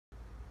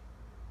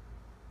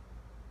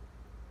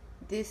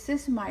This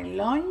is my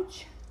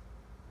lunch,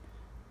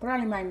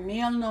 probably my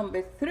meal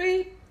number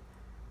 3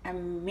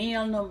 and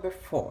meal number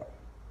 4.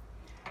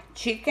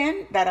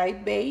 Chicken that I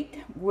baked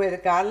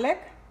with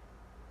garlic,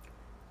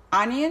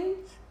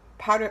 onions,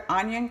 powdered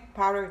onion,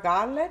 powdered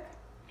garlic,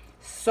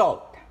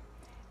 salt,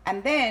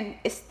 and then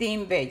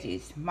steamed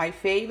veggies. My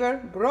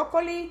favorite,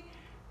 broccoli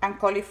and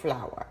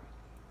cauliflower.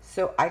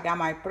 So I got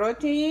my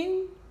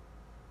protein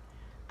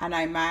and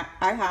I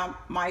have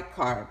my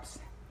carbs.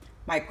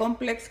 My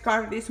complex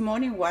carb this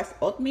morning was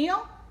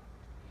oatmeal,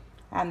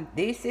 and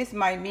this is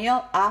my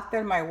meal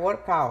after my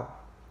workout.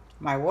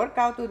 My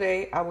workout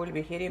today, I will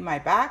be hitting my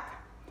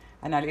back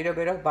and a little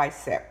bit of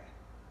bicep.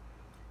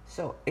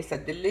 So it's a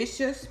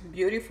delicious,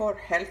 beautiful,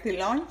 healthy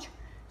lunch.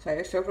 So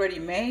it's already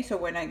made, so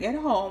when I get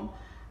home,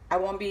 I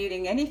won't be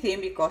eating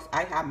anything because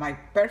I have my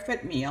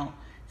perfect meal,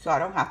 so I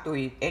don't have to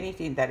eat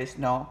anything that is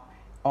not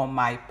on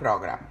my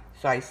program.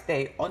 So I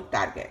stay on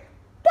target.